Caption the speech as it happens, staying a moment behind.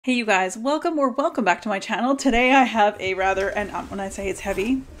Hey you guys, welcome back to my channel. Today I have a rather, and when I say it's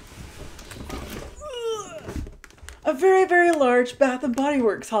heavy, a very large Bath & Body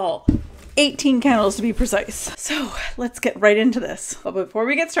Works haul. 18 candles to be precise. So let's get right into this. But before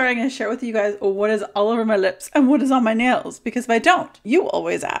we get started, I'm going to share with you guys what is all over my lips and what is on my nails, because if I don't, you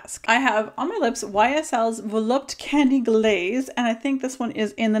always ask. I have on my lips YSL's Blvd Candy Glaze, and I think this one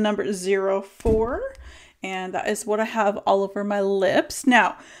is in the number 04. And that is what I have all over my lips.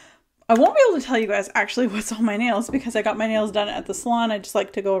 Now, I won't be able to tell you guys actually what's on my nails because I got my nails done at the salon. I just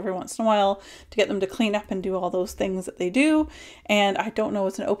like to go every once in a while to get them to clean up and do all those things that they do. And I don't know,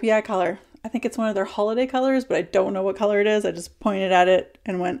 it's an OPI color. I think it's one of their holiday colors, but I don't know what color it is. I just pointed at it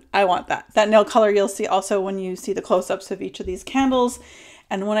and went, I want that. That nail color you'll see also when you see the close-ups of each of these candles.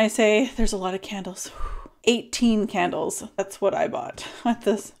 And when I say there's a lot of candles, 18 candles, that's what I bought at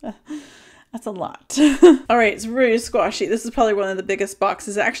this. That's a lot. All right, it's really squashy. This is probably one of the biggest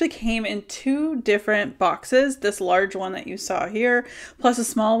boxes. It actually came in two different boxes. This large one that you saw here, plus a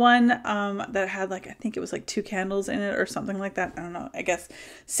small one that had like, I think it was like 2 candles in it or something like that. I don't know. I guess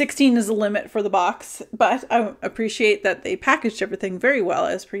 16 is the limit for the box, but I appreciate that they packaged everything very well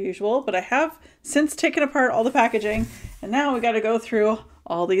as per usual. But I have since taken apart all the packaging and now we got to go through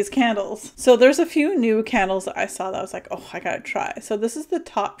all these candles. So there's a few new candles that I saw that I was like, oh, I gotta try. So this is the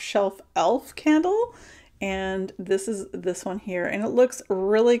Top Shelf Elf candle, and this is this one here, and it looks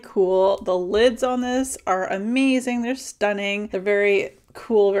really cool. The lids on this are amazing. They're stunning. They're very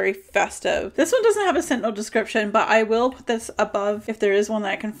cool, very festive. This one doesn't have a scent note description, but I will put this above if there is one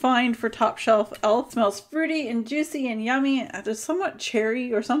that I can find for Top Shelf Elf. It smells fruity and juicy and yummy. There's somewhat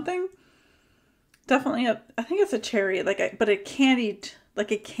cherry or something. Definitely I think it's a cherry, but a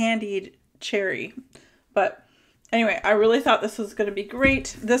candied cherry. But anyway, I really thought this was going to be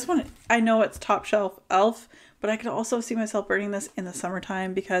great. This one, I know it's Top Shelf Elf, but I could also see myself burning this in the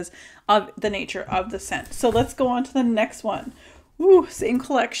summertime because of the nature of the scent. So let's go on to the next one. Ooh, same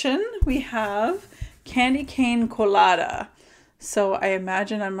collection. We have Candy Cane Colada. So I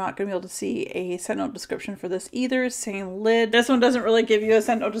imagine I'm not going to be able to see a scent note description for this either. Same lid. This one doesn't really give you a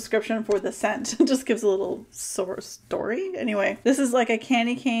scent note description for the scent. It just gives a little story. Anyway, this is like a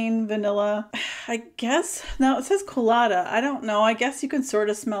candy cane vanilla. I guess. No, it says colada. I don't know. I guess you can sort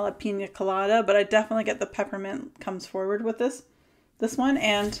of smell a pina colada, but I definitely get the peppermint comes forward with this one.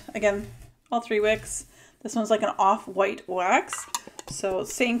 And again, all 3 wicks. This one's like an off-white wax. So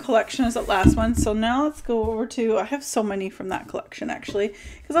same collection as the last one. So now let's go over to, I have so many from that collection actually,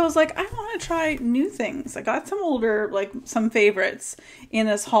 because I was like, I want to try new things. I got some older, like some favorites in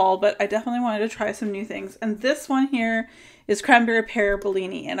this haul, but I definitely wanted to try some new things. And this one here is Cranberry Pear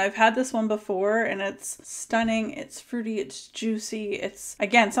Bellini. And I've had this one before and it's stunning. It's fruity, it's juicy. It's,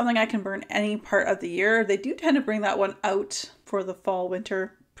 again, something I can burn any part of the year. They do tend to bring that one out for the fall,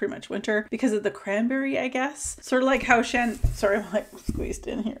 winter, pretty much winter because of the cranberry, I guess. Sort of like how sorry, I'm like squeezed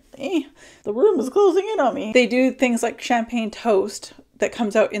in here. The room is closing in on me. They do things like champagne toast that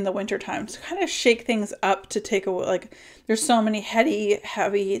comes out in the winter time to kind of shake things up to take away, like there's so many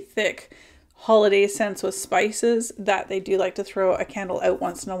heavy, thick holiday scents with spices that they do like to throw a candle out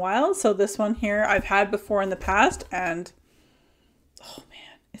once in a while. So this one here I've had before in the past and oh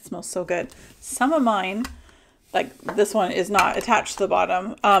man, it smells so good. Some of mine, like this one is not attached to the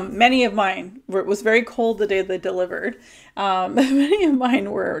bottom. Many of mine it was very cold the day they delivered. Many of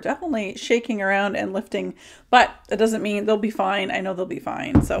mine were definitely shaking around and lifting, but it doesn't mean they'll be fine. I know they'll be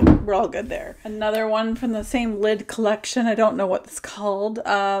fine. So we're all good there. Another one from the same lid collection. I don't know what it's called.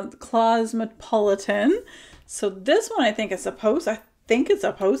 Cosmopolitan. So this one I think is supposed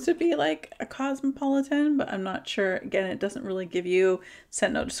to be like a cosmopolitan, but I'm not sure. Again, it doesn't really give you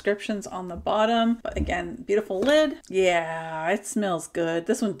scent note descriptions on the bottom, but again, beautiful lid. Yeah, it smells good.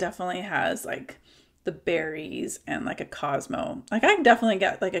 This one definitely has like the berries and like a cosmo. Like I definitely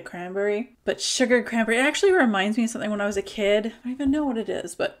get like a cranberry, but sugared cranberry. It actually reminds me of something when I was a kid. I don't even know what it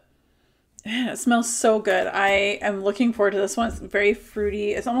is, but man, it smells so good. I am looking forward to this one. It's very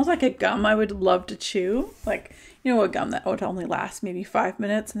fruity. It's almost like a gum I would love to chew. Like, you know, a gum that would only last maybe 5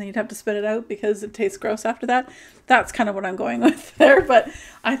 minutes and then you'd have to spit it out because it tastes gross after that. That's kind of what I'm going with there, but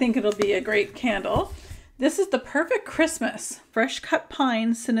I think it'll be a great candle. This is the Perfect Christmas. Fresh cut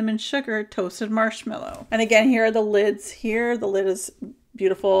pine, cinnamon sugar, toasted marshmallow. And again, here are the lids here. The lid is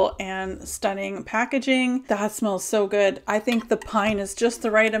beautiful and stunning packaging. That smells so good. I think the pine is just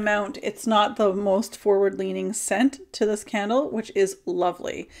the right amount. It's not the most forward-leaning scent to this candle, which is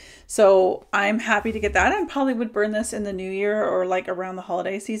lovely. So I'm happy to get that, and probably would burn this in the new year or like around the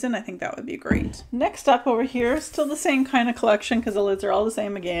holiday season. I think that would be great. Next up over here, still the same kind of collection because the lids are all the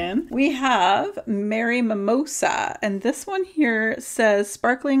same again. We have Merry Mimosa, and this one here says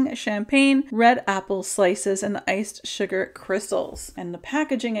sparkling champagne, red apple slices, and iced sugar crystals. And the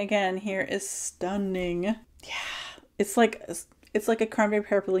packaging again here is stunning. Yeah, it's like a cranberry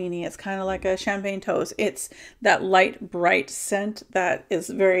pearpolini. It's kind of like a champagne toast. It's that light, bright scent that is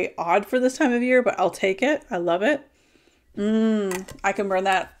very odd for this time of year, but I'll take it. I love it. I can burn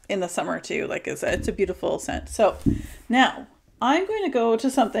that in the summer too. Like it's a beautiful scent. So now I'm going to go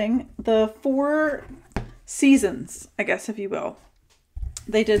to something, the 4 seasons, I guess, if you will.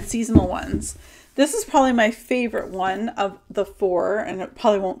 They did seasonal ones. This is probably my favorite one of the 4, and it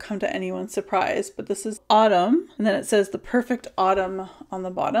probably won't come to anyone's surprise, but this is autumn. And then it says the perfect autumn on the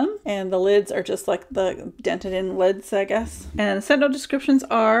bottom. And the lids are just like the dented in lids, I guess. And the scent note descriptions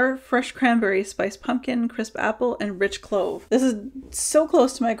are fresh cranberry, spiced pumpkin, crisp apple, and rich clove. This is so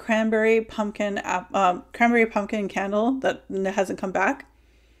close to my cranberry pumpkin candle that hasn't come back.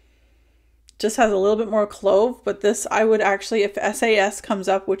 Just has a little bit more clove, but this I would actually, if SAS comes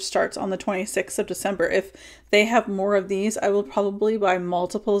up, which starts on the 26th of December, if they have more of these, I will probably buy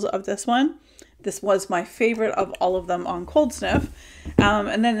multiples of this one. This was my favorite of all of them on Cold Sniff.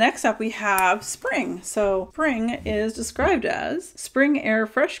 And then next up we have spring. So spring is described as spring air,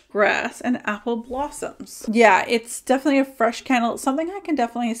 fresh grass, and apple blossoms. Yeah, it's definitely a fresh candle. Something I can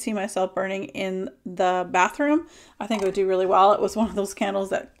definitely see myself burning in the bathroom. I think it would do really well. It was one of those candles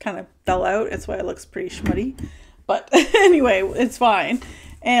that kind of fell out. That's why it looks pretty schmutty. But anyway, it's fine.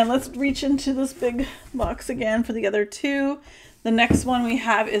 And let's reach into this big box again for the other 2. The next one we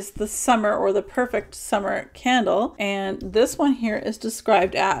have is the summer, or the perfect summer candle. And this one here is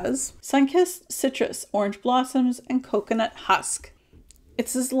described as sun-kissed citrus, orange blossoms, and coconut husk.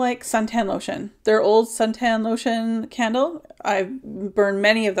 It's just like suntan lotion. Their old suntan lotion candle. I've burned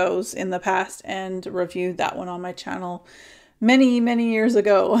many of those in the past and reviewed that one on my channel many, many years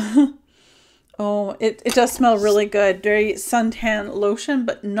ago. Oh, it does smell really good. Very suntan lotion,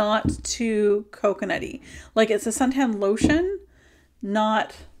 but not too coconutty. Like it's a suntan lotion,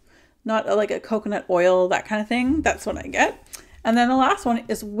 not like a coconut oil, that kind of thing. That's what I get. And then the last one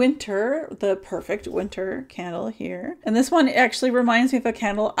is winter, the perfect winter candle here. And this one actually reminds me of a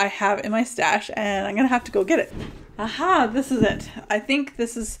candle I have in my stash, and I'm gonna have to go get it. Aha, this is it. I think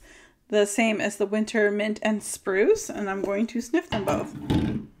this is the same as the winter mint and spruce, and I'm going to sniff them both.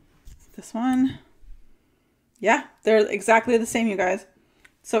 This one. Yeah, they're exactly the same, you guys.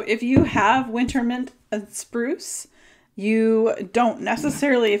 So if you have winter mint and spruce, you don't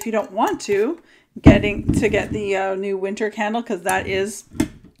necessarily, if you don't want to, get the new winter candle, because that is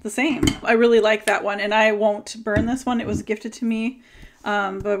the same. I really like that one, and I won't burn this one. It was gifted to me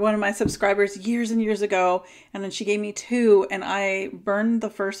by one of my subscribers years and years ago, and then she gave me 2, and I burned the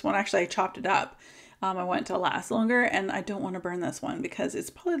first one. Actually, I chopped it up. I want it to last longer, and I don't want to burn this one because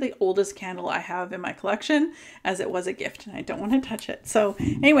it's probably the oldest candle I have in my collection, as it was a gift, and I don't want to touch it. So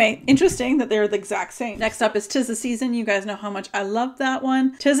anyway, interesting that they're the exact same. Next up is 'Tis the Season. You guys know how much I love that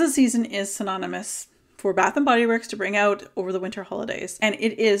one. 'Tis the Season is synonymous for Bath & Body Works to bring out over the winter holidays. And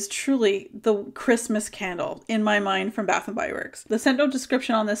it is truly the Christmas candle in my mind from Bath & Body Works. The scent note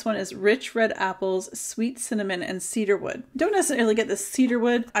description on this one is rich red apples, sweet cinnamon, and cedarwood. Don't necessarily get the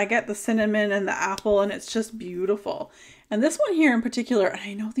cedarwood. I get the cinnamon and the apple, and it's just beautiful. And this one here in particular, and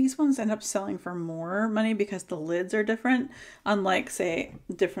I know these ones end up selling for more money because the lids are different, unlike, say,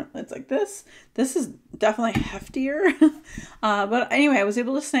 different lids like this. This is definitely heftier. But anyway, I was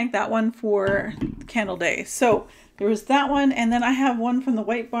able to snag that one for Candle Day. So there was that one, and then I have one from the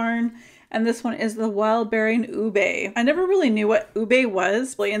White Barn, and this one is the Wild Berry and Ube. I never really knew what ube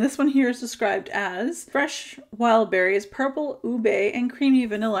was, and this one here is described as fresh wild berries, purple ube, and creamy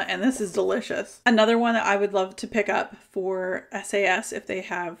vanilla, and this is delicious. Another one that I would love to pick up for SAS if they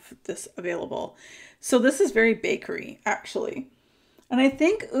have this available. So this is very bakery, actually. And I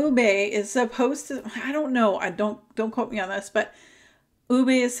think ube is supposed to, I don't know, don't quote me on this, but ube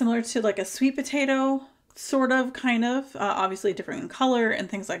is similar to like a sweet potato, sort of, kind of, obviously different in color and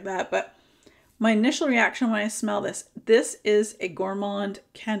things like that, but my initial reaction when I smell this is a gourmand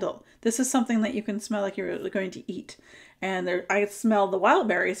candle. This is something that you can smell like you're going to eat. And I smell the wild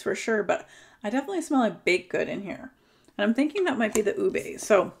berries for sure, but I definitely smell a baked good in here. And I'm thinking that might be the ube.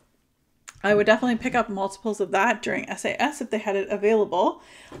 So I would definitely pick up multiples of that during SAS if they had it available.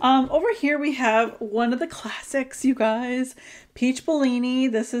 Over here we have one of the classics, you guys. Peach Bellini.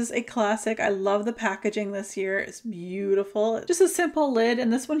 This is a classic. I love the packaging this year. It's beautiful. Just a simple lid,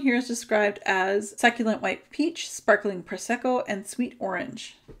 and this one here is described as succulent white peach, sparkling prosecco, and sweet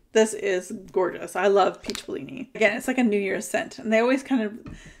orange. This is gorgeous. I love Peach Bellini. Again, it's like a New Year's scent, and they always kind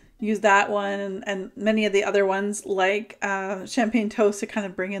of use that one and many of the other ones like Champagne Toast to kind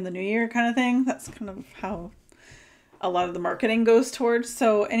of bring in the new year kind of thing. That's kind of how a lot of the marketing goes towards.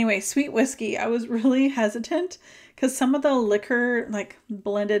 So anyway, sweet whiskey. I was really hesitant because some of the liquor, like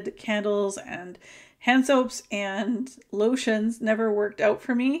blended candles and hand soaps and lotions, never worked out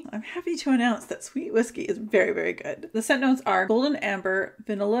for me. I'm happy to announce that sweet whiskey is very, very good. The scent notes are golden amber,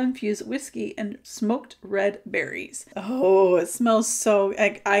 vanilla infused whiskey, and smoked red berries. Oh, it smells so,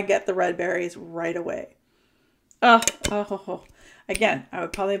 I get the red berries right away. Oh. Again, I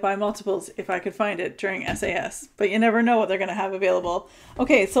would probably buy multiples if I could find it during SAS, but you never know what they're going to have available.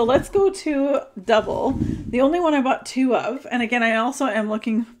 Okay, so let's go to double. The only one I bought 2 of, and again, I also am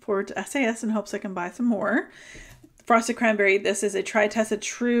looking forward to SAS in hopes I can buy some more. Frosted Cranberry. This is a Tri-Tested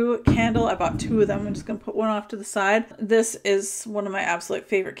True candle. I bought 2 of them. I'm just going to put one off to the side. This is one of my absolute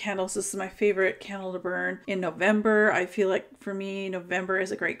favorite candles. This is my favorite candle to burn in November. I feel like for me, November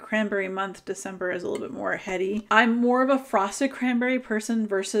is a great cranberry month. December is a little bit more heady. I'm more of a Frosted Cranberry person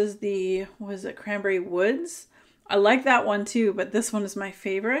versus the, what is it, Cranberry Woods. I like that one too, but this one is my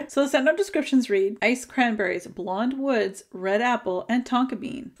favorite. So the scent note descriptions read, iced cranberries, blonde woods, red apple, and tonka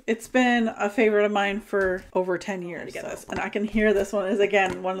bean. It's been a favorite of mine for over 10 years. And I can hear this one is,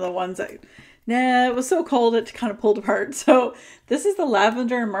 again, one of the ones that, it was so cold it kind of pulled apart. So this is the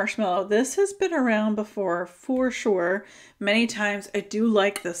lavender and marshmallow. This has been around before for sure. Many times. I do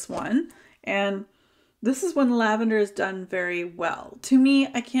like this one. And this is when lavender is done very well. To me,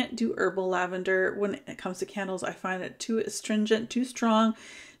 I can't do herbal lavender when it comes to candles. I find it too astringent, too strong,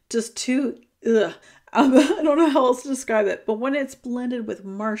 just too, ugh. I don't know how else to describe it, but when it's blended with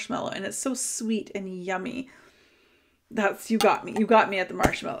marshmallow and it's so sweet and yummy, that's, you got me. You got me at the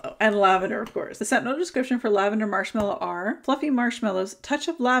marshmallow and lavender, of course. The scent note description for lavender marshmallow are fluffy marshmallows, touch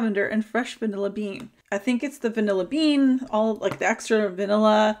of lavender, and fresh vanilla bean. I think it's the vanilla bean, all like the extra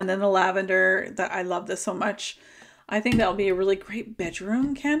vanilla, and then the lavender that I love this so much. I think that'll be a really great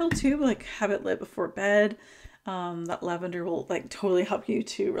bedroom candle too, like have it lit before bed. That lavender will like totally help you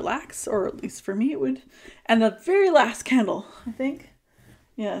to relax, or at least for me it would. And the very last candle, I think.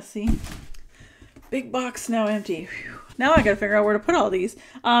 Yeah, see? Big box now empty. Whew. Now I gotta figure out where to put all these.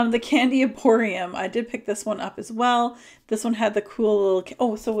 The Candy Emporium. I did pick this one up as well. This one had the cool little,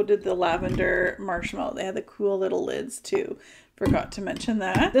 oh, so did the lavender marshmallow. They had the cool little lids too. Forgot to mention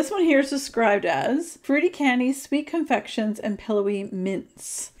that. This one here is described as fruity candies, sweet confections, and pillowy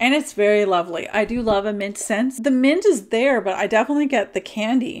mints. And it's very lovely. I do love a mint scent. The mint is there, but I definitely get the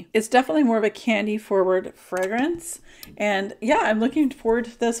candy. It's definitely more of a candy forward fragrance. And yeah, I'm looking forward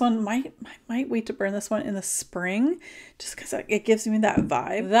to this one. Might wait to burn this one in the spring just because it gives me that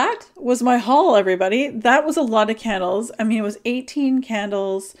vibe. That was my haul, everybody. That was a lot of candles. I mean, it was 18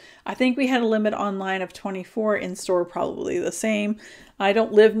 candles. I think we had a limit online of 24, in store probably the same. I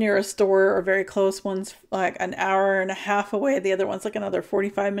don't live near a store or very close. One's like an hour and a half away. The other one's like another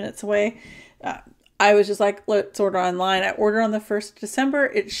 45 minutes away. I was just like, let's order online. I ordered on the 1st of December.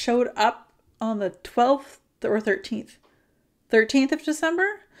 It showed up on the 12th or 13th of December.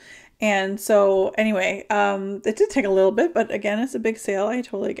 And so anyway, it did take a little bit, but again, it's a big sale. I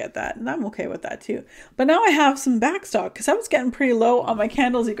totally get that. And I'm okay with that too. But now I have some back stock because I was getting pretty low on my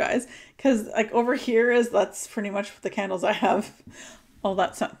candles, you guys. Because like over here that's pretty much the candles I have. Oh,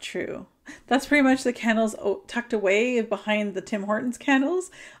 that's not true. That's pretty much the candles tucked away behind the Tim Hortons candles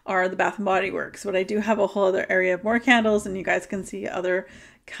are the Bath & Body Works. But I do have a whole other area of more candles, and you guys can see other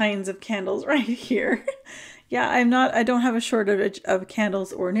kinds of candles right here. Yeah, I don't have a shortage of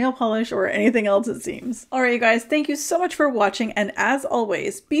candles or nail polish or anything else, it seems. All right, you guys, thank you so much for watching. And as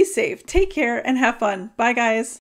always, be safe, take care, and have fun. Bye, guys.